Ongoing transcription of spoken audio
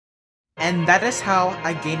And that is how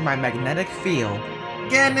I gained my magnetic field.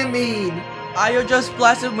 Ganymede! Io just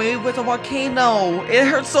blasted me with a volcano! It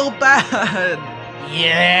hurts so bad!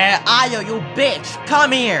 Yeah, Io, you bitch!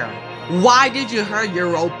 Come here! Why did you hurt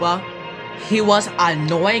Europa? He was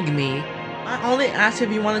annoying me. I only asked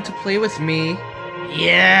if you wanted to play with me.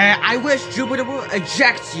 Yeah, I wish Jupiter would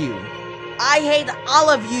eject you. I hate all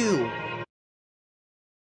of you!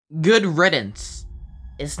 Good riddance.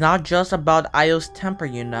 It's not just about Io's temper,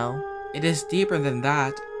 you know. It is deeper than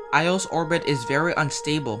that. Io's orbit is very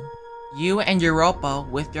unstable. You and Europa,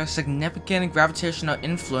 with your significant gravitational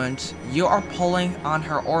influence, you are pulling on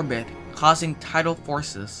her orbit, causing tidal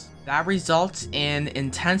forces. That results in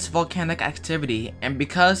intense volcanic activity, and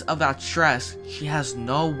because of that stress, she has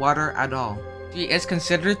no water at all. She is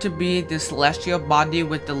considered to be the celestial body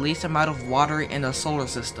with the least amount of water in the solar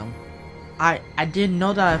system. I didn't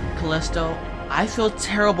know that, Callisto. I feel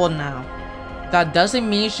terrible now. That doesn't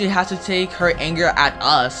mean she has to take her anger at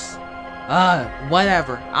us.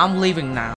 Whatever. I'm leaving now.